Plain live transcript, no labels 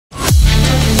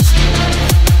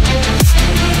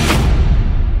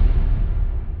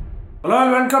Hello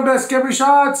and welcome to SKB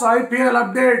Shots IPL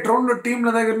update. రెండు టీంల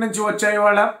దగ్గర నుంచి వచ్చాయి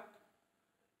వాళ్ళ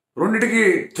రెండిటికి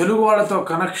తెలుగు వాళ్ళతో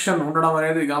కనెక్షన్ ఉండడం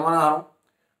అనేది గమనార్హం.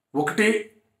 ఒకటి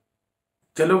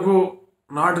తెలుగు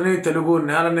నాటుని తెలుగు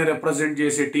నేలని రిప్రజెంట్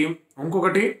చేసే టీం,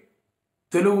 ఇంకొకటి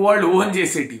తెలుగు వాళ్ళు ఓన్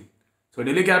చేసే టీం. సో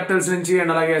ఢిల్లీ క్యాపిటల్స్ నుంచి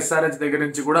అండ్ అలాగే SRH దగ్గర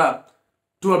నుంచి కూడా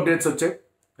 2 అప్డేట్స్ వచ్చాయి.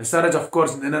 SRH ఆఫ్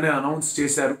కోర్స్ నిన్ననే అనౌన్స్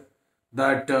చేశారు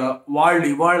దట్ వాళ్ళు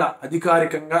ఇవాళ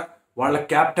అధికారికంగా వాళ్ళ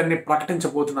క్యాప్టెన్ని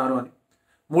ప్రకటించబోతున్నారు అని.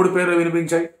 3 పేర్లు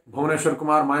వినిపించాయి: Bhubaneswar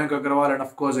Kumar, Mayank Agarwal and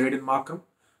of course Aiden Markram.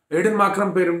 Aiden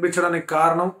Markram పేరు వినిపించడానికి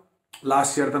కారణం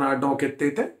లాస్ట్ ఇయర్ తన ఆడడం ఒక ఎత్తు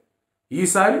అయితే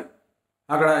ఈసారి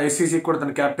అక్కడ SCC కూడా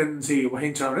తన క్యాప్టెన్సీ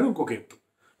వహించడం అనేది ఇంకొక ఎత్తు.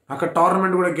 అక్కడ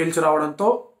టోర్నమెంట్ కూడా గెలిచి రావడంతో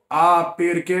ఆ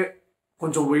పేరుకే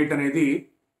కొంచెం వెయిట్ అనేది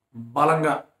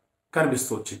బలంగా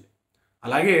కనిపిస్తూ వచ్చింది.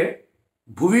 అలాగే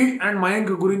భువి అండ్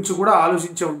మయాంక్ గురించి కూడా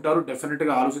ఆలోచించే ఉంటారు.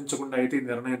 డెఫినెట్గా ఆలోచించకుండా అయితే ఈ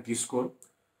నిర్ణయం తీసుకోరు.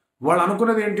 వాళ్ళు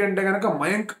అనుకున్నది ఏంటి అంటే కనుక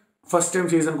మయాంక్ ఫస్ట్ టైం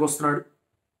సీజన్కి వస్తున్నాడు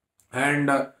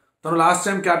అండ్ తను last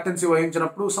time captaincy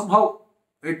వహించినప్పుడు somehow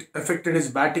it affected his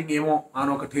batting ఏమో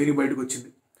అని ఒక థియరీ బయటకు వచ్చింది.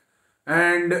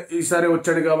 అండ్ ఈసారి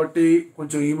వచ్చాడు కాబట్టి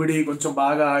కొంచెం ఈమిడి కొంచెం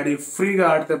బాగా ఆడి ఫ్రీగా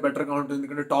ఆడితే బెటర్గా ఉంటుంది.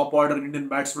 ఎందుకంటే టాప్ ఆర్డర్ ఇండియన్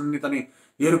బ్యాట్స్మెన్ని తను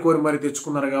ఏరుకోరి మరి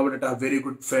తెచ్చుకున్నారు కాబట్టి it very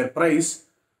good fair price.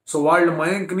 So వాళ్ళు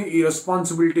మయాంక్ని ఈ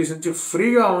రెస్పాన్సిబిలిటీస్ నుంచి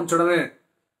ఫ్రీగా ఉంచడమే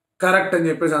కరెక్ట్ అని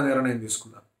చెప్పేసి ఆ నిర్ణయం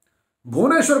తీసుకున్నారు.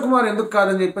 భువనేశ్వర్ కుమార్ ఎందుకు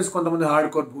కాదని చెప్పేసి కొంతమంది hard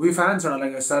core Bhuvi fans and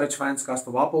అలాగే SRH ఫ్యాన్స్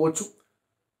కాస్త వాపోవచ్చు.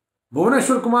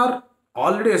 భువనేశ్వర్ కుమార్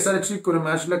ఆల్రెడీ SRHకి కొన్ని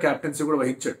మ్యాచ్లో క్యాప్టెన్సీ కూడా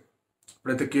వహించాడు.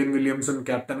 ఇప్పుడైతే కేన్ విలియమ్సన్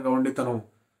క్యాప్టెన్గా ఉండి తను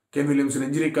కేన్ విలియమ్సన్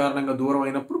ఇంజరీ కారణంగా దూరం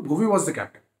అయినప్పుడు భువి వాజ్ ద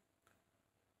క్యాప్టెన్.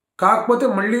 కాకపోతే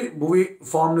మళ్ళీ భువి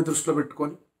ఫామ్ని దృష్టిలో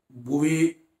పెట్టుకొని భువి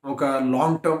ఒక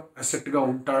లాంగ్ టర్మ్ అసెట్గా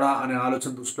ఉంటాడా అనే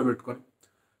ఆలోచన దృష్టిలో పెట్టుకొని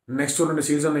నెక్స్ట్ 2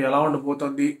 సీజన్లు ఎలా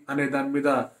ఉండబోతుంది అనే దాని మీద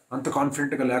అంత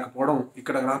కాన్ఫిడెంట్గా లేకపోవడం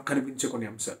ఇక్కడ నాకు కనిపించే కొన్ని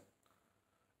అంశాలు.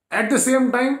 At the same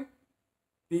time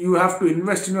you have to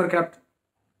invest in your captain.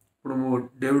 ఇప్పుడు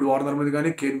డేవిడ్ వార్నర్ మీద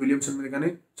కానీ కేన్ విలియమ్సన్ మీద కానీ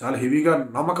చాలా హెవీగా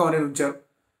నమ్మకం అనేది ఉంచారు.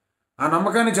 ఆ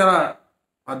నమ్మకాన్ని చాలా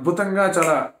అద్భుతంగా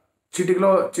చాలా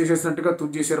చిటికలో చేసేసినట్టుగా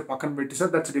తుంచేసారు, పక్కన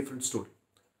పెట్టేశారు. That's different story.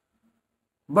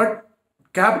 But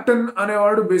captain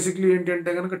అనేవాడు బేసిక్లీ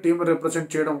ఏంటంటే కనుక టీంని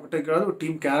రిప్రజెంట్ చేయడం ఒకటే కాదు,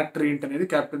 టీం క్యారెక్టర్ ఏంటి అనేది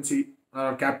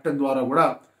క్యాప్టెన్ ద్వారా కూడా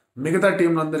మిగతా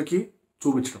టీంలందరికీ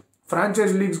చూపించడం.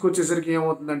 ఫ్రాంచైజ్ లీగ్స్కి వచ్చేసరికి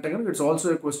ఏమవుతుందంటే కనుక it's also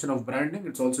a question of branding,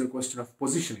 it's also a question of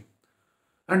positioning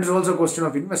and it's also question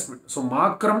of investment. So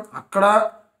Markram అక్కడ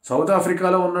సౌత్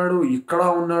ఆఫ్రికాలో ఉన్నాడు, ఇక్కడ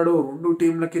ఉన్నాడు, 2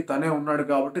 టీంలకి తనే ఉన్నాడు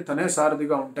కాబట్టి తనే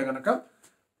సారథిగా ఉంటే కనుక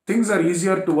things are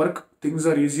easier to work, things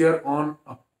are easier on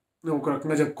ఒక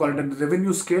రకంగా చెప్పుకోవాలంటే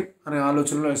రెవెన్యూ స్కేల్ అనే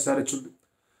ఆలోచనలో SRH ఉంది.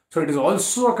 So it is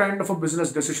also a kind of a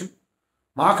business decision.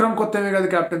 Markram కొత్తమే కాదు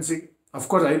క్యాప్టెన్సీ. అఫ్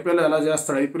కోర్స్ IPL ఎలా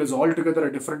చేస్తాడు, IPL is all together a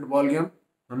different ball game,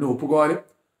 నన్ను ఒప్పుకోవాలి.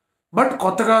 బట్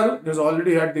కొత్త కాదు, is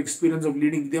already had the experience of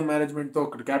leading ఇదే మేనేజ్మెంట్తో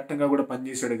ఒక క్యాప్టెన్గా కూడా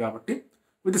పనిచేశాడు కాబట్టి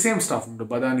విత్ సేమ్ స్టాఫ్ ఉంటుంది.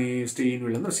 బదాని, స్టెయిన్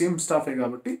వీళ్ళందరూ సేమ్ స్టాఫే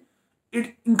కాబట్టి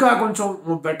ఇట్ ఇంకా కొంచెం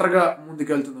బెటర్గా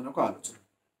ముందుకెళ్తుందని ఒక ఆలోచన.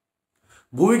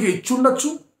 భూవికి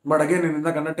ఇచ్చుండొచ్చు, బట్ అగైన్ నేను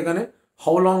ఇందాక అన్నట్టుగానే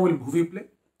how long will Bhuvi play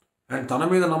and తన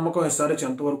మీద నమ్మకం SRH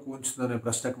ఎంతవరకు ఉంచుతుందనే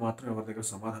ప్రశ్నకు మాత్రం ఎవరి దగ్గర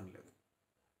సమాధానం లేదు.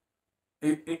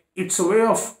 ఇట్స్ వే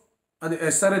ఆఫ్ అది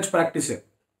SRH ప్రాక్టీసే.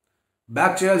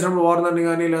 బ్యాక్ చేయాల్సినప్పుడు వార్నర్ని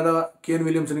కానీ లేదా కేన్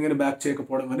విలియమ్స్ని కానీ బ్యాక్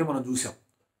చేయకపోవడం కానీ మనం చూసాం.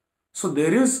 So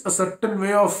there is a certain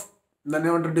way of దాన్ని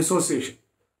ఏమంటారు dissociation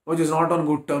which is not on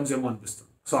good terms ఏమో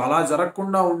అనిపిస్తుంది. సో అలా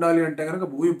జరగకుండా ఉండాలి అంటే కనుక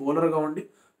భువి బౌలర్గా ఉండి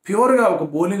ప్యూర్గా ఒక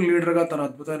బౌలింగ్ లీడర్గా తన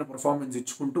అద్భుతమైన పర్ఫార్మెన్స్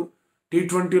ఇచ్చుకుంటూ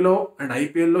T20లో and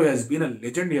IPLలో has been a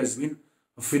legend, has been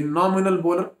phenomenal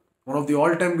bowler, one of the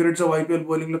all time greats of IPL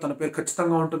బౌలింగ్లో తన పేరు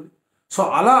ఖచ్చితంగా ఉంటుంది. సో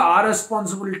అలా ఆ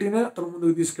రెస్పాన్సిబిలిటీనే తన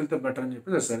ముందుకు తీసుకెళ్తే బెటర్ అని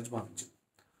చెప్పి SRH భావించింది.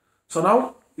 సో నౌ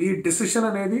ఈ డెసిషన్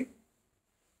అనేది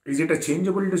is it a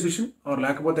changeable decision are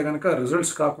లేకపోతే కనుక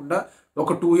రిజల్ట్స్ కాకుండా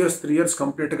ఒక 2 years 3 years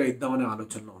కంప్లీట్గా ఇద్దామనే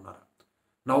ఆలోచనలో ఉన్నారు.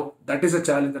 Now that is a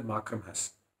challenge that Markram has.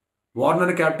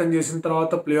 వార్నర్ని captain చేసిన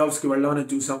తర్వాత ప్లే ఆఫ్స్కి వెళ్ళమని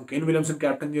చూసాం, కేన్ విలియమ్సన్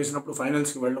క్యాప్టెన్ చేసినప్పుడు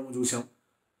ఫైనల్స్కి వెళ్ళడము చూసాం,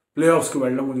 ప్లే ఆఫ్స్కి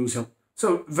వెళ్ళడము చూసాం. So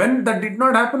when that did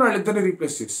not happen వాళ్ళిద్దరిని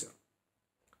రీప్లేస్ చేశారు.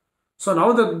 So now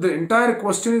the entire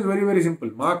question is very very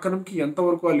simple. మార్క్రమ్కి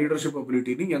ఎంతవరకు ఆ లీడర్షిప్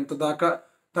అబిలిటీని ఎంత దాకా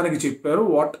తనకి చెప్పారు,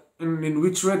 వాట్ ఇన్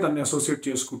విచ్ వే తనని అసోసియేట్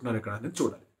చేసుకుంటున్నారు ఇక్కడ అనేది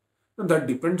చూడాలి. That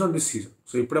depends on this season.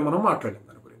 So ఇప్పుడే మనం మాట్లాడాం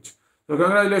దాని గురించి. So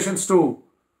congratulations to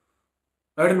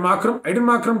Aiden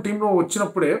Markram టీంలో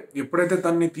వచ్చినప్పుడే ఎప్పుడైతే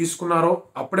తనని తీసుకున్నారో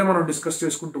అప్పుడే మనం డిస్కస్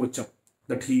చేసుకుంటూ వచ్చాం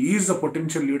that he is the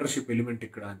potential leadership element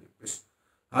ఇక్కడ అని చెప్పేసి.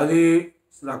 అది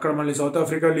అక్కడ మళ్ళీ సౌత్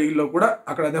ఆఫ్రికా లీగ్లో కూడా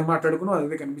అక్కడ అదే మాట్లాడుకున్నాం,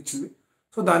 అదే కనిపించింది.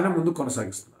 సో దాన్నే ముందు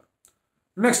కొనసాగిస్తున్నారు.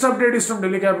 Next update is from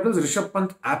Delhi Capitals. Rishabh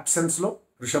Pant absence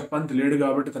Rishabh Pant లేడు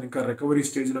కాబట్టి తను ఇంకా రికవరీ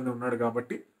స్టేజ్లోనే ఉన్నాడు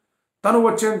కాబట్టి తను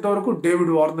వచ్చేంత వరకు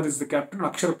David Warner is the captain,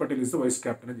 Axar Patel is the vice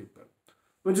captain అని చెప్పారు,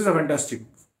 విచ్ ఇస్ అ ఫెంటాస్టిక్.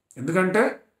 ఎందుకంటే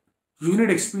యూ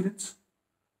నీడ్ ఎక్స్పీరియన్స్,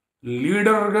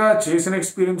 లీడర్గా చేసిన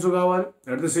ఎక్స్పీరియన్స్ కావాలి.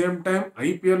 అట్ ద సేమ్ టైం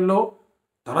ఐపీఎల్లో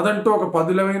తనదంటూ ఒక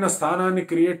పదులమైన స్థానాన్ని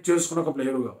క్రియేట్ చేసుకున్న ఒక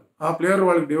ప్లేయర్ కావాలి. ఆ ప్లేయర్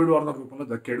వాళ్ళకి డేవిడ్ వార్నర్ రూపంలో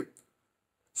దక్కాడు.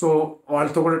 సో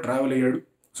వాళ్ళతో కూడా ట్రావెల్ అయ్యాడు.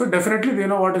 So definitely they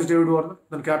know what is David Warner.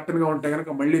 తన క్యాప్టెన్గా ఉంటే కనుక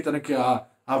మళ్ళీ తనకి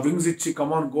ఆ వింగ్స్ ఇచ్చి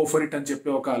కమాన్ గో ఫర్ ఇట్ అని చెప్పి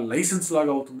ఒక లైసెన్స్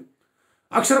లాగా అవుతుంది.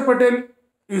 Axar Patel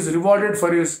is rewarded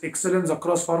for his excellence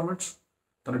across formats.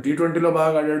 తను T20లో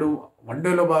బాగా ఆడాడు,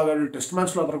 వన్డేలో బాగా ఆడాడు, టెస్ట్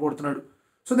మ్యాచ్లో అతను కొడుతున్నాడు.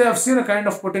 So they have seen a kind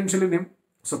of potential in him.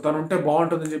 So తను ఉంటే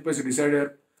బాగుంటుందని చెప్పేసి డిసైడ్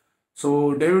అయ్యారు. సో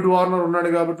డేవిడ్ వార్నర్ ఉన్నాడు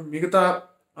కాబట్టి మిగతా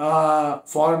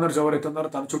ఫారినర్స్ ఎవరైతే ఉన్నారో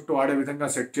తన చుట్టూ ఆడే విధంగా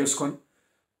సెట్ చేసుకొని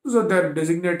so they are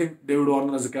డెసిగ్నేటింగ్ David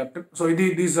Warner as a captain. So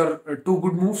these are 2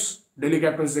 good moves Delhi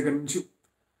Capitals దగ్గర నుంచి.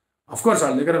 అఫ్ కోర్స్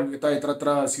వాళ్ళ దగ్గర మిగతా ఇతరత్ర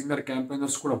సీనియర్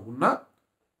క్యాంపెయినర్స్ కూడా ఉన్నా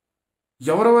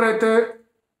ఎవరెవరైతే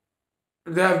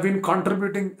they have been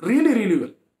contributing really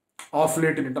well of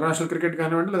late in international cricket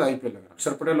కానివ్వండి లేదా ఐపీఎల్ కానీ.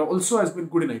 Axar Patel also has been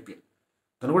good in IPL.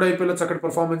 తను కూడా ఐపీఎల్లో చక్కటి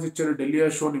పర్ఫార్మెన్స్ ఇచ్చారు. ఢిల్లీ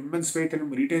షోన్ ఇమ్మెన్స్ ఫెయిత్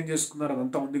అని రిటైన్ చేసుకున్నారు.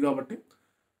 అదంతా ఉంది కాబట్టి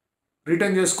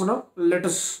రిటైన్ చేసుకున్నాం.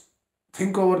 Let's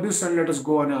think over this and let's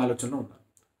go అనే ఆలోచన ఉన్నారు.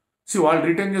 వాళ్ళు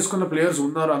రిటైన్ చేసుకున్న ప్లేయర్స్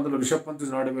ఉన్నారు. అందులో Rishabh Pant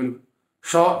is not available.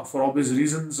 Shah for obvious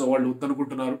reasons వాళ్ళు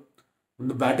వద్దనుకుంటున్నారు.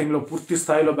 ముందు బ్యాటింగ్లో పూర్తి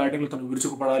స్థాయిలో బ్యాటింగ్లో తను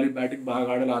విరుచుకుపడాలి, బ్యాటింగ్ బాగా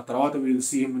ఆడాలి, ఆ తర్వాత వీళ్ళు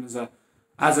సీఎం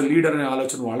యాజ్ అ లీడర్ అనే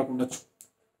ఆలోచన వాళ్ళకు ఉండొచ్చు.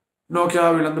 నోకియా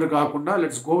వీళ్ళందరూ కాకుండా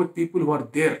let's go with people who are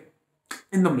there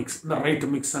in the mix, in the right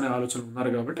mix అనే ఆలోచన ఉన్నారు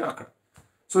కాబట్టి అక్కడ.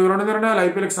 సో ఈ 2 నిర్ణయాలు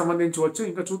ఐపీఎల్కి సంబంధించి వచ్చి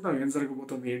ఇంకా చూద్దాం ఏం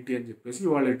జరగబోతుంది ఏంటి అని చెప్పేసి.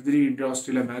 వాళ్ళు ఎటు ఇండియా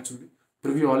ఆస్ట్రేలియా మ్యాచ్ ఉంది.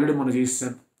 ప్రివ్యూ ఆల్రెడీ మనం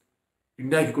చేసాను.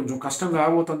 ఇండియాకి కొంచెం కష్టం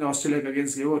కాబోతుంది ఆస్ట్రేలియాకి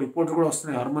అగేన్స్. ఏవో రిపోర్ట్లు కూడా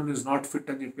వస్తున్నాయి, హర్మన్ ఈజ్ నాట్ ఫిట్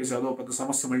అని చెప్పేసి, అదో పెద్ద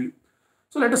సమస్య మళ్ళీ.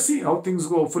 So let us see how things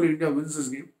go. Hopefully India wins this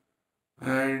game.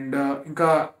 And ఇంకా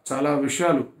చాలా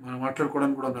విషయాలు మనం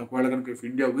మాట్లాడుకోవడానికి కూడా నాకు ఒకవేళ కనుక if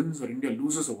India wins are India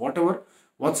loses what ever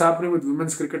what's happening with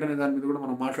women's cricket అనే దాని మీద కూడా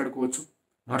మనం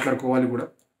మాట్లాడుకోవాలి కూడా.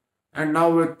 And now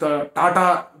with Tata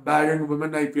bagging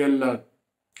women IPL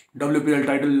WPL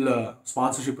title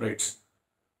sponsorship rights,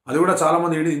 అది కూడా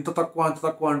చాలామంది అంత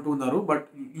తక్కువ అంటున్నారు. But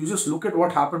you just look at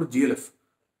what happen to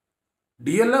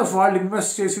DLF వాళ్ళు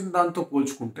ఇన్వెస్ట్ చేసిన దాంతో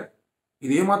పోల్చుకుంటే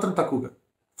ఇది ఏమాత్రం తక్కువగా.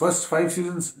 First 5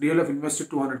 seasons DLF invested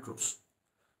 200 crores,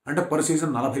 అంటే పర్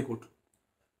సీజన్ 40 కోట్లు.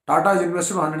 టాటా ఇస్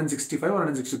ఇన్వెస్టెడ్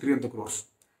 163 అంత crores,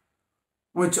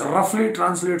 which రఫ్లీ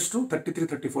translates to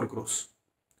 33-34 crores.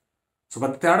 So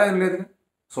పెద్ద తేడా ఏం లేదు.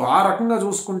 సో ఆ రకంగా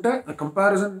చూసుకుంటే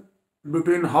comparison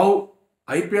between how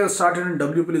IPL started and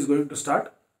WPL is going to start,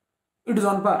 it is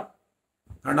on par.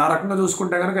 And ఆ రకంగా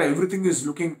చూసుకుంటే కనుక everything is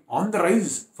looking on the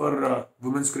rise for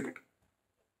women's cricket.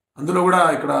 అందులో కూడా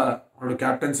ఇక్కడ వాడు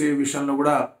క్యాప్టెన్సీ విషయంలో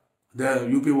కూడా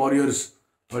యూపీ వారియర్స్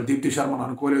వాళ్ళు దీప్తి శర్మను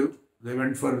అనుకోలేదు. They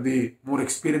went for the more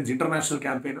experience international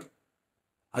campaigner.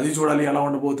 అది చూడాలి ఎలా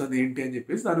ఉండబోతుంది ఏంటి అని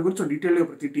చెప్పేసి దాని గురించి డీటెయిల్గా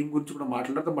ప్రతి టీం గురించి కూడా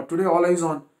మాట్లాడతాం. But today all eyes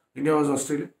on India versus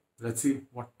Australia. Let's see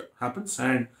what happens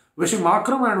and wishing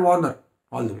Markram and Warner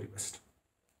all the very best.